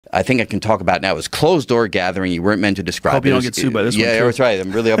I think I can talk about now. It was closed-door gathering. You weren't meant to describe it. Hope you don't get sued by this one, too. Yeah, that's right.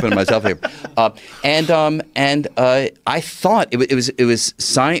 I'm really upping myself here. I thought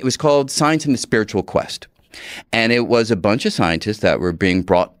it was called Science and the Spiritual Quest. And it was a bunch of scientists that were being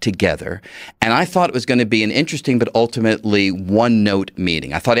brought together. And I thought it was going to be an interesting but ultimately one-note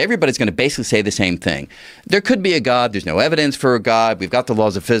meeting. I thought everybody's going to basically say the same thing. There could be a God. There's no evidence for a God. We've got the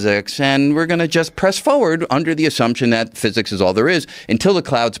laws of physics. And we're going to just press forward under the assumption that physics is all there is until the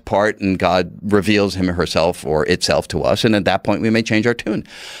clouds part and God reveals him or herself or itself to us. And at that point, we may change our tune.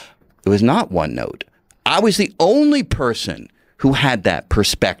 It was not one note. I was the only person who had that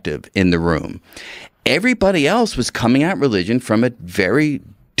perspective in the room. Everybody else was coming at religion from a very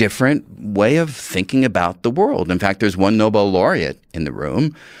different way of thinking about the world. In fact, there's one Nobel laureate in the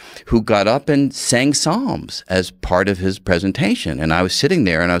room who got up and sang psalms as part of his presentation. And I was sitting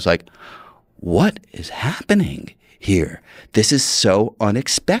there and I was like, what is happening here? This is so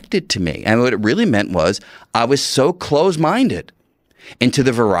unexpected to me. And what it really meant was I was so close-minded into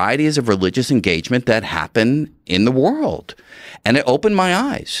the varieties of religious engagement that happen in the world. And it opened my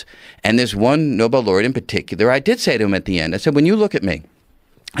eyes. And there's one Nobel laureate in particular, I did say to him at the end, I said, when you look at me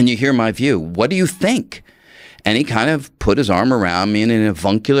and you hear my view, what do you think? And he kind of put his arm around me in an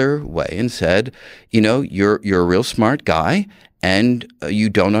avuncular way and said, you know, you're a real smart guy and you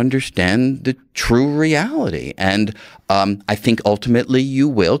don't understand the true reality. And I think ultimately you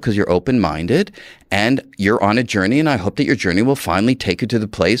will, because you're open-minded and you're on a journey, and I hope that your journey will finally take you to the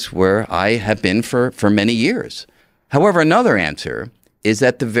place where I have been for many years. However, another answer is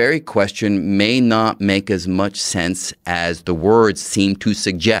that the very question may not make as much sense as the words seem to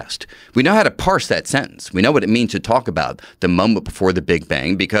suggest. We know how to parse that sentence. We know what it means to talk about the moment before the Big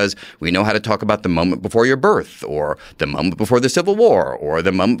Bang because we know how to talk about the moment before your birth or the moment before the Civil War or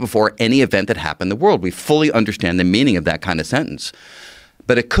the moment before any event that happened in the world. We fully understand the meaning of that kind of sentence.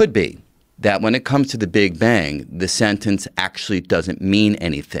 But it could be that when it comes to the Big Bang, the sentence actually doesn't mean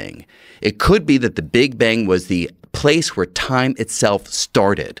anything. It could be that the Big Bang was the place where time itself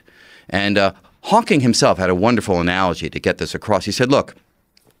started. And Hawking himself had a wonderful analogy to get this across. He said, look,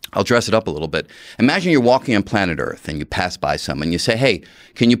 I'll dress it up a little bit. Imagine you're walking on planet Earth and you pass by someone. You say, hey,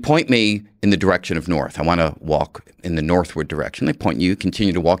 can you point me in the direction of north? I want to walk in the northward direction. They point you,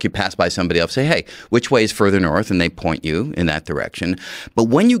 continue to walk. You pass by somebody else, say, hey, which way is further north? And they point you in that direction. But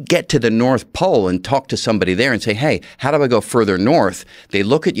when you get to the North Pole and talk to somebody there and say, hey, how do I go further north? They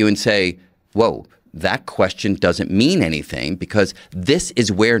look at you and say, whoa, that question doesn't mean anything because this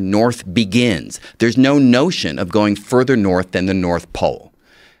is where north begins. There's no notion of going further north than the North Pole.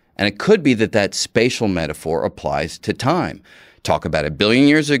 And it could be that that spatial metaphor applies to time. Talk about 1 billion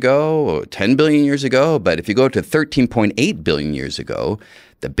years ago or 10 billion years ago, but if you go to 13.8 billion years ago,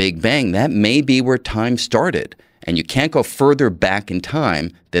 the Big Bang, that may be where time started. And you can't go further back in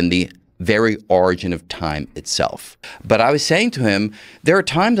time than the very origin of time itself. But I was saying to him, there are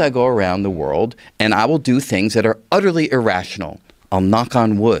times I go around the world and I will do things that are utterly irrational. I'll knock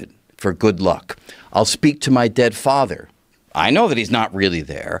on wood for good luck. I'll speak to my dead father. I know that he's not really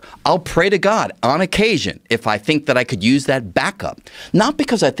there. I'll pray to God on occasion if I think that I could use that backup. Not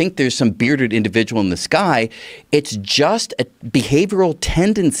because I think there's some bearded individual in the sky. It's just a behavioral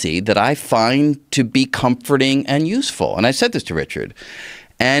tendency that I find to be comforting and useful. And I said this to Richard.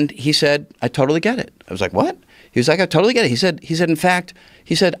 And he said, I totally get it. I was like, what? He was like, I totally get it. He said, in fact,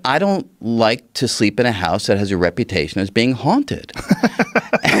 he said, I don't like to sleep in a house that has a reputation as being haunted.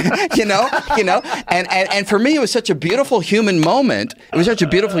 you know, and for me, it was such a beautiful human moment. It was such a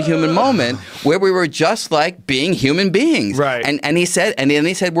beautiful human moment where we were just like being human beings. Right. And he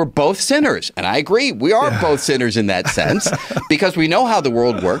said, we're both sinners. And I agree. We are both sinners in that sense because we know how the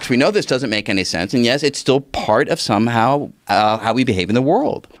world works. We know this doesn't make any sense. And yes, it's still part of somehow how we behave in the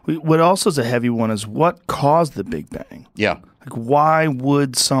world. What also is a heavy one is what caused the Big Bang? Yeah. Like, why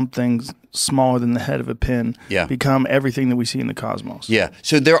would something smaller than the head of a pin become everything that we see in the cosmos? Yeah.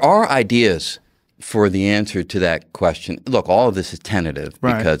 So there are ideas for the answer to that question. Look, all of this is tentative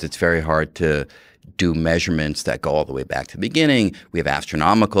because it's very hard to do measurements that go all the way back to the beginning. We have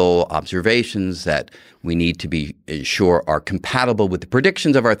astronomical observations that we need to be sure are compatible with the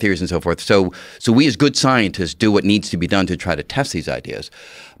predictions of our theories and so forth. So we as good scientists do what needs to be done to try to test these ideas.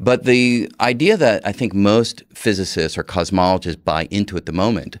 But the idea that I think most physicists or cosmologists buy into at the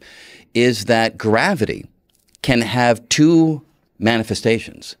moment is that gravity can have two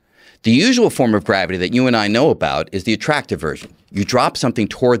manifestations. The usual form of gravity that you and I know about is the attractive version. You drop something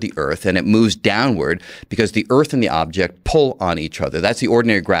toward the Earth and it moves downward because the Earth and the object pull on each other. That's the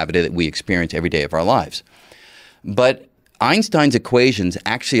ordinary gravity that we experience every day of our lives. But Einstein's equations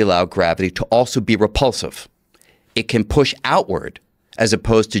actually allow gravity to also be repulsive. It can push outward as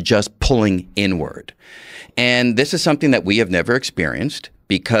opposed to just pulling inward. And this is something that we have never experienced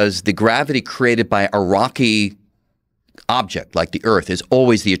because the gravity created by a rocky object like the Earth is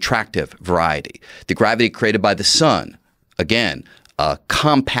always the attractive variety. The gravity created by the sun, again, a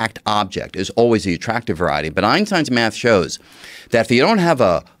compact object, is always the attractive variety. But Einstein's math shows that if you don't have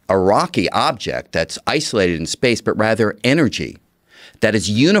a rocky object that's isolated in space, but rather energy that is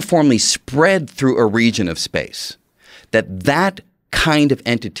uniformly spread through a region of space, that kind of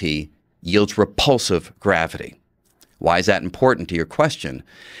entity yields repulsive gravity. Why is that important to your question?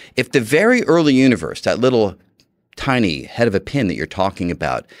 If the very early universe, that little tiny head of a pin that you're talking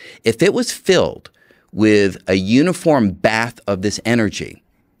about, if it was filled with a uniform bath of this energy,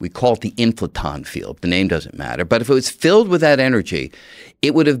 we call it the inflaton field. The name doesn't matter. But if it was filled with that energy,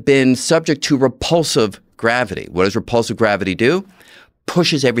 it would have been subject to repulsive gravity. What does repulsive gravity do?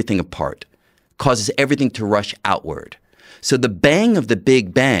 Pushes everything apart, causes everything to rush outward. So the bang of the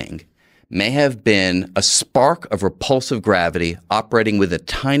Big Bang may have been a spark of repulsive gravity operating with a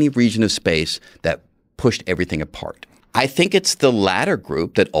tiny region of space that pushed everything apart. I think it's the latter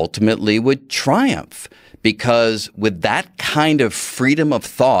group that ultimately would triumph, because with that kind of freedom of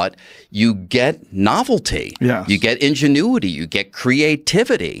thought, you get novelty, yes. You get ingenuity, you get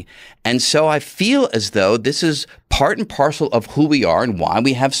creativity. And so I feel as though this is part and parcel of who we are and why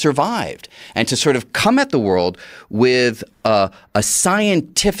we have survived. And to sort of come at the world with a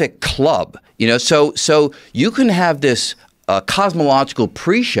scientific club, so you can have this cosmological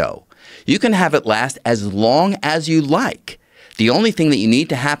pre-show. You can have it last as long as you like. The only thing that you need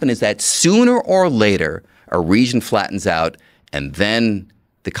to happen is that sooner or later, a region flattens out, and then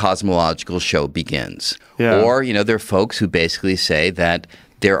the cosmological show begins. Yeah. Or, there are folks who basically say that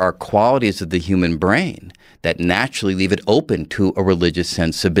there are qualities of the human brain that naturally leave it open to a religious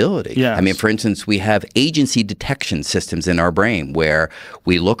sensibility. Yes. I mean, for instance, we have agency detection systems in our brain where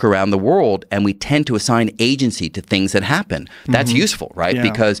we look around the world and we tend to assign agency to things that happen. That's useful, right? Yeah.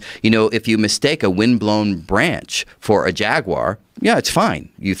 Because, if you mistake a windblown branch for a jaguar, yeah, it's fine.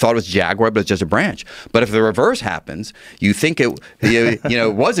 You thought it was a jaguar, but it's just a branch. But if the reverse happens, you think it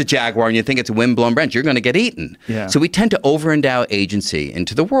was a jaguar and you think it's a windblown branch, you're going to get eaten. Yeah. So we tend to over-endow agency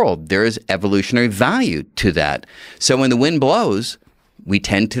into the world. There is evolutionary value to that. So when the wind blows, we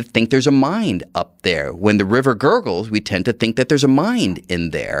tend to think there's a mind up there. When the river gurgles, we tend to think that there's a mind in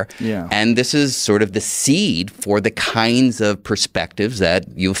there. Yeah. And this is sort of the seed for the kinds of perspectives that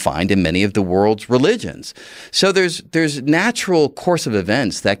you'll find in many of the world's religions. So there's natural course of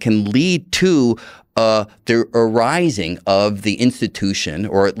events that can lead to the arising of the institution,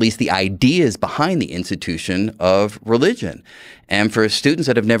 or at least the ideas behind the institution of religion. And for students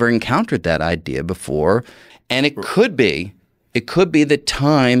that have never encountered that idea before, and it could be that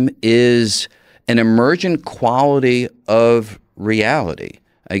time is an emergent quality of reality.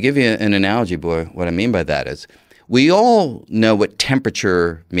 I give you an analogy, boy. What I mean by that is we all know what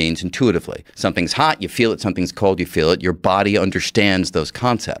temperature means intuitively. Something's hot, you feel it. Something's cold, you feel it. Your body understands those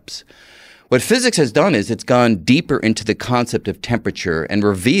concepts. What physics has done is it's gone deeper into the concept of temperature and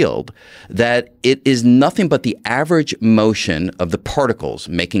revealed that it is nothing but the average motion of the particles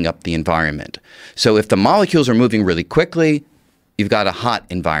making up the environment. So if the molecules are moving really quickly, you've got a hot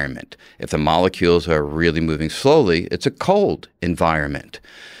environment. If the molecules are really moving slowly, it's a cold environment.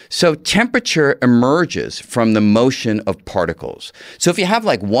 So temperature emerges from the motion of particles. So if you have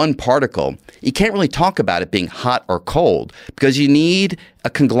like one particle, you can't really talk about it being hot or cold because you need a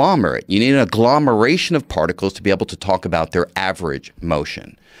conglomerate. You need an agglomeration of particles to be able to talk about their average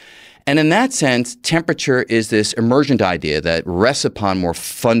motion. And in that sense, temperature is this emergent idea that rests upon more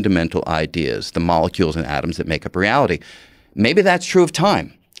fundamental ideas, the molecules and atoms that make up reality. Maybe that's true of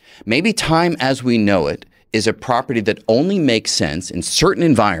time. Maybe time as we know it is a property that only makes sense in certain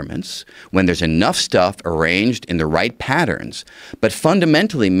environments when there's enough stuff arranged in the right patterns. But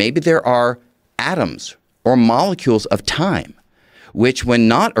fundamentally, maybe there are atoms or molecules of time which, when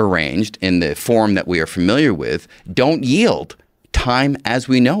not arranged in the form that we are familiar with, don't yield time as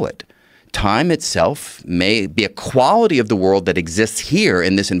we know it. Time itself may be a quality of the world that exists here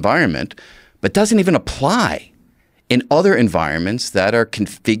in this environment, but doesn't even apply in other environments that are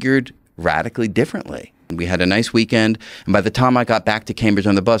configured radically differently. We had a nice weekend, and by the time I got back to Cambridge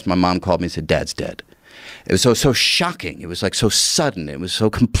on the bus, my mom called me and said, "Dad's dead." It was so shocking. It was like so sudden. It was so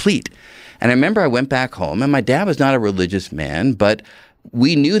complete. And I remember I went back home, and my dad was not a religious man, but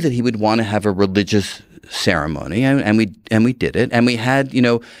we knew that he would want to have a religious ceremony, and we did it. And we had,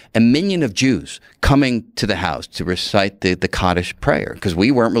 a minion of Jews coming to the house to recite the Kaddish prayer because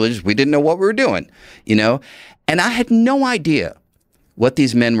we weren't religious. We didn't know what we were doing, And I had no idea what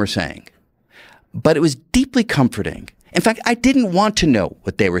these men were saying. But it was deeply comforting. In fact, I didn't want to know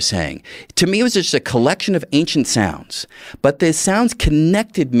what they were saying. To me, it was just a collection of ancient sounds. But the sounds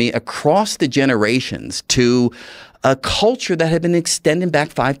connected me across the generations to a culture that had been extending back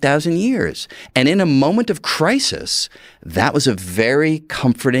 5,000 years. And in a moment of crisis, that was a very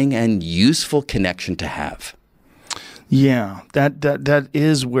comforting and useful connection to have. Yeah, that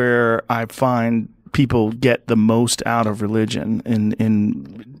is where I find people get the most out of religion,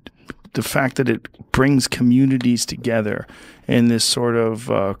 in the fact that it brings communities together in this sort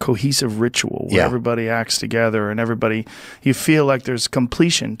of cohesive ritual where everybody acts together and everybody, you feel like there's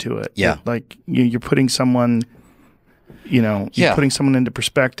completion to it. Yeah. Like you're putting someone, you're putting someone into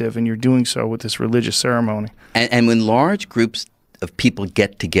perspective, and you're doing so with this religious ceremony. And when large groups of people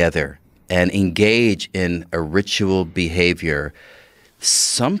get together and engage in a ritual behavior,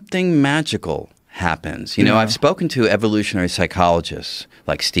 something magical happens. I've spoken to evolutionary psychologists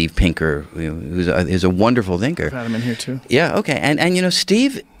like Steve Pinker, who's a wonderful thinker. I've had him in here too. Yeah, okay. And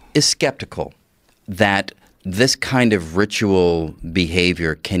Steve is skeptical that this kind of ritual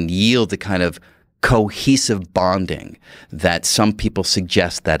behavior can yield the kind of cohesive bonding that some people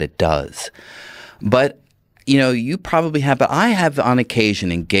suggest that it does. But you probably have, but I have on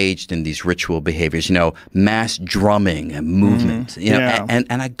occasion engaged in these ritual behaviors, mass drumming and movement,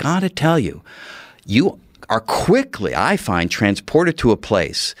 and I gotta tell you, you are quickly, I find, transported to a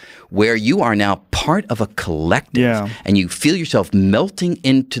place where you are now part of a collective, and you feel yourself melting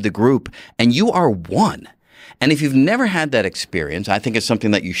into the group, and you are one. And if you've never had that experience, I think it's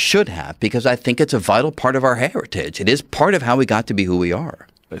something that you should have, because I think it's a vital part of our heritage. It is part of how we got to be who we are.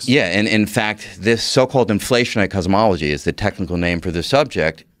 Yeah, and in fact, this so-called inflationary cosmology is the technical name for the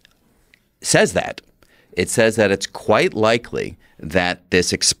subject, says that. It says that it's quite likely that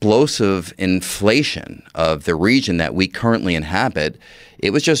this explosive inflation of the region that we currently inhabit, it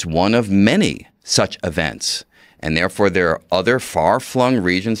was just one of many such events. And therefore, there are other far-flung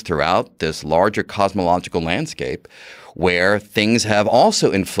regions throughout this larger cosmological landscape where things have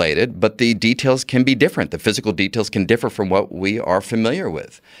also inflated, but the details can be different. The physical details can differ from what we are familiar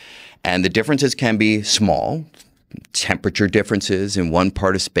with. And the differences can be small, temperature differences in one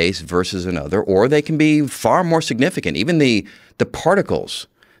part of space versus another, or they can be far more significant. Even the particles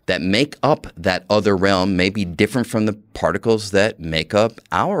that make up that other realm may be different from the particles that make up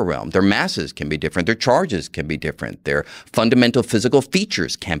our realm. Their masses can be different. Their charges can be different. Their fundamental physical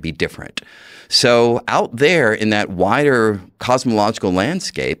features can be different. So out there in that wider cosmological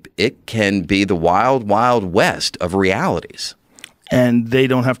landscape, it can be the wild, wild west of realities. And they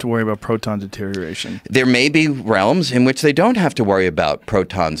don't have to worry about proton deterioration. There may be realms in which they don't have to worry about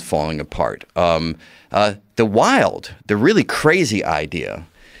protons falling apart. The really crazy idea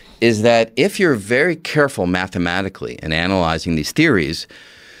is that if you're very careful mathematically in analyzing these theories,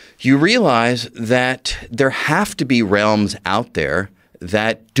 you realize that there have to be realms out there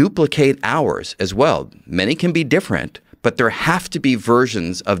that duplicate ours as well. Many can be different, but there have to be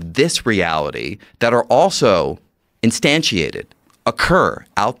versions of this reality that are also instantiated, occur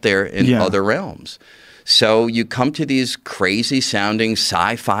out there in other realms. So you come to these crazy sounding,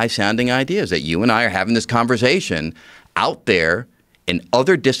 sci-fi sounding ideas that you and I are having this conversation out there in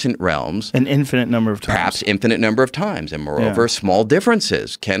other distant realms. An infinite number of times. Perhaps infinite number of times. And moreover, small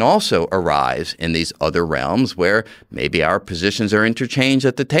differences can also arise in these other realms where maybe our positions are interchanged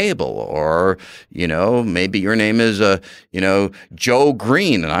at the table, or, maybe your name is, Joe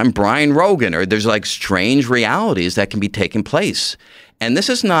Greene and I'm Brian Rogan, or there's like strange realities that can be taking place. And this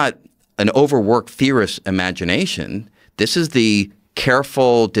is not an overworked theorist's imagination. This is the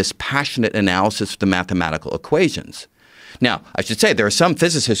careful, dispassionate analysis of the mathematical equations. Now, I should say there are some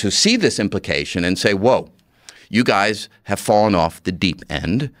physicists who see this implication and say, whoa, you guys have fallen off the deep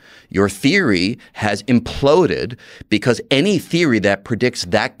end. Your theory has imploded, because any theory that predicts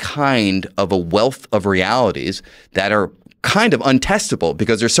that kind of a wealth of realities that are kind of untestable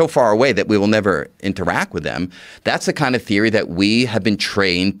because they're so far away that we will never interact with them, that's the kind of theory that we have been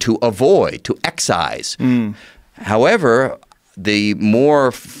trained to avoid, to excise. However, the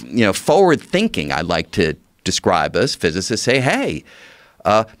more forward thinking I like to describe us, physicists say, hey,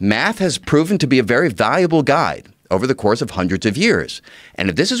 math has proven to be a very valuable guide over the course of hundreds of years.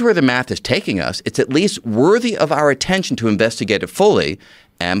 And if this is where the math is taking us, it's at least worthy of our attention to investigate it fully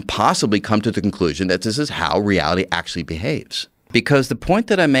and possibly come to the conclusion that this is how reality actually behaves. Because the point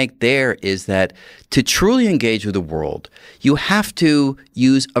that I make there is that to truly engage with the world, you have to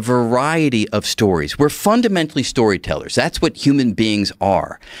use a variety of stories. We're fundamentally storytellers. That's what human beings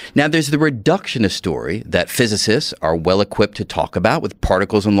are. Now, there's the reductionist story that physicists are well equipped to talk about with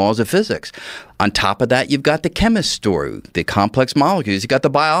particles and laws of physics. On top of that, you've got the chemist story, the complex molecules. You've got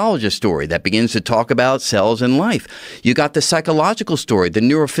the biologist story that begins to talk about cells and life. You got the psychological story, the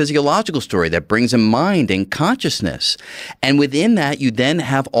neurophysiological story that brings in mind and consciousness. And within that, you then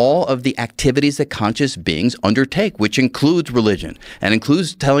have all of the activities that conscious beings undertake, which includes religion and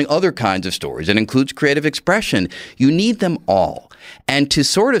includes telling other kinds of stories and includes creative expression. You need them all. And to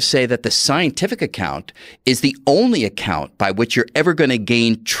sort of say that the scientific account is the only account by which you're ever going to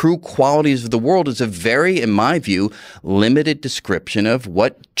gain true qualities of the world is a very, in my view, limited description of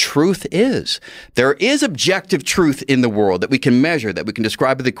what truth is. There is objective truth in the world that we can measure, that we can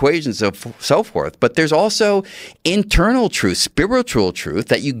describe with equations of so forth, but there's also internal truth, spiritual truth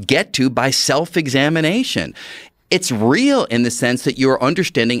that you get to by self-examination. It's real in the sense that you're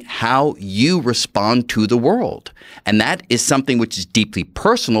understanding how you respond to the world. And that is something which is deeply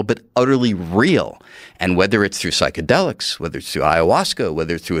personal, but utterly real. And whether it's through psychedelics, whether it's through ayahuasca,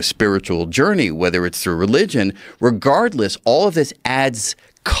 whether it's through a spiritual journey, whether it's through religion, regardless, all of this adds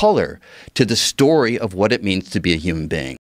color to the story of what it means to be a human being.